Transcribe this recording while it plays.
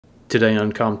Today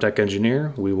on CommTech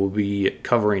Engineer, we will be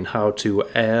covering how to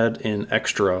add an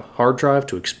extra hard drive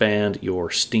to expand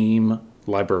your Steam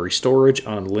library storage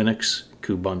on Linux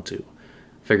Kubuntu.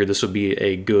 Figured this would be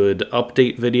a good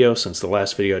update video since the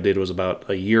last video I did was about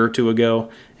a year or two ago,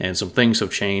 and some things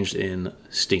have changed in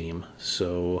Steam.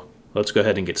 So let's go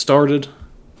ahead and get started.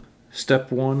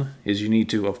 Step one is you need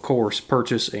to, of course,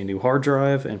 purchase a new hard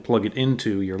drive and plug it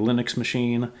into your Linux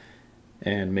machine,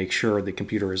 and make sure the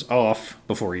computer is off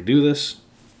before you do this.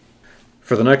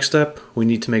 For the next step, we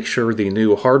need to make sure the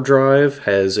new hard drive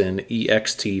has an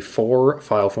ext4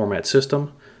 file format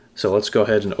system. So let's go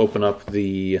ahead and open up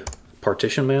the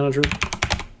partition manager.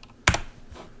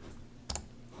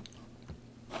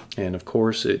 And of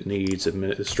course it needs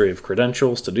administrative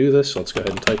credentials to do this, so let's go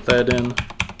ahead and type that in.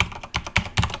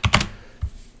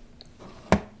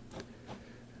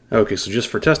 Okay, so just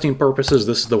for testing purposes,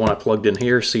 this is the one I plugged in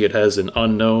here. See, it has an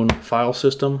unknown file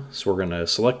system. So we're going to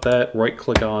select that,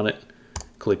 right-click on it,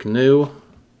 click New.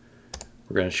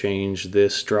 We're going to change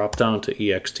this drop-down to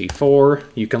ext4.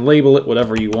 You can label it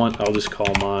whatever you want. I'll just call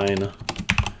mine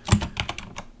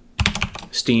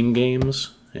Steam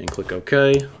Games and click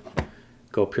OK.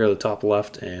 Go up here to the top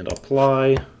left and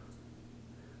Apply.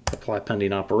 Apply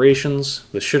pending operations.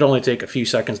 This should only take a few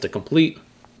seconds to complete.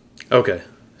 Okay.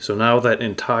 So now that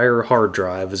entire hard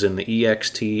drive is in the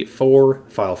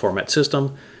ext4 file format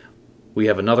system, we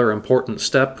have another important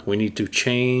step. We need to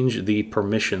change the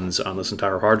permissions on this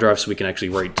entire hard drive so we can actually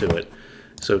write to it.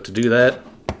 So to do that,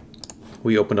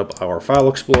 we open up our File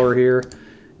Explorer here,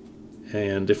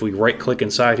 and if we right-click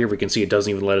inside here, we can see it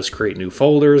doesn't even let us create new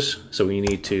folders, so we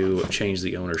need to change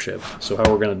the ownership. So how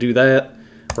we're going to do that,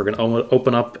 we're going to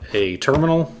open up a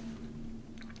terminal.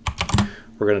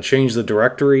 We're going to change the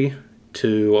directory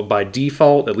to, by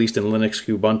default, at least in Linux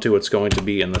Kubuntu, it's going to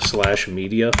be in the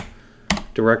 /media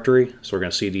directory. So we're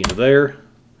going to cd into there.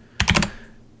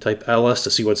 Type ls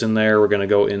to see what's in there. We're going to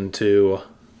go into,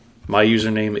 my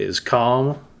username is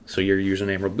comm, so your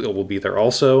username will be there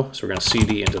also. So we're going to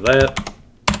cd into that.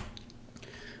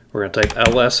 We're going to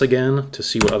type ls again to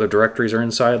see what other directories are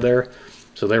inside there.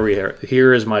 So there we are.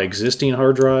 Here is my existing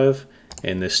hard drive,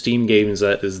 and the Steam Games,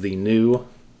 that is the new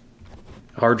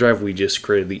hard drive we just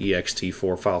created the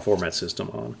ext4 file format system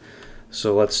on.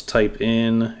 So let's type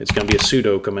in, it's going to be a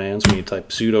sudo command, so we need to type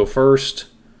sudo first,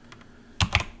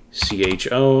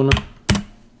 chown,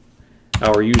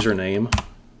 our username,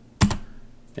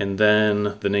 and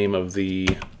then the name of the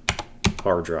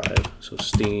hard drive. So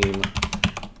Steam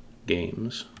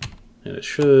Games. And it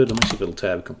should, let me see if it'll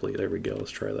tab complete. There we go,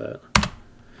 let's try that.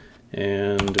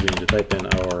 And we need to type in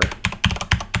our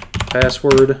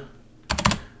password.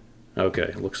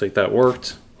 Okay, looks like that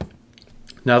worked.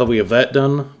 Now that we have that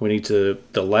done, we need to,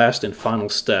 the last and final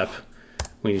step,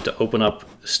 we need to open up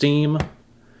Steam,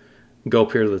 go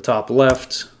up here to the top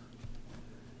left,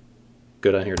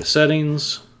 go down here to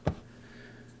Settings,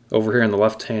 over here on the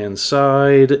left-hand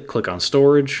side, click on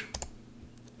Storage,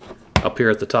 up here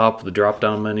at the top, the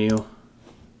drop-down menu,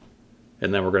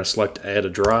 and then we're going to select Add a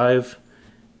Drive,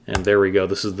 and there we go,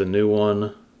 this is the new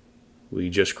one. We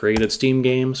just created Steam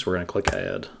Games, so we're going to click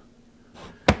Add.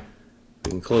 We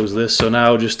can close this. So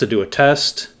now, just to do a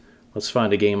test, let's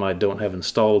find a game I don't have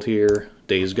installed here.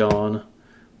 Days Gone.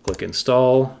 Click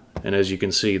Install, and as you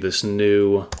can see, this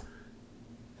new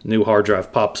hard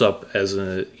drive pops up as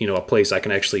a place I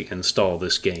can actually install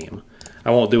this game.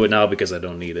 I won't do it now because I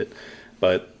don't need it,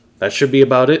 but that should be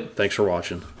about it. Thanks for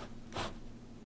watching.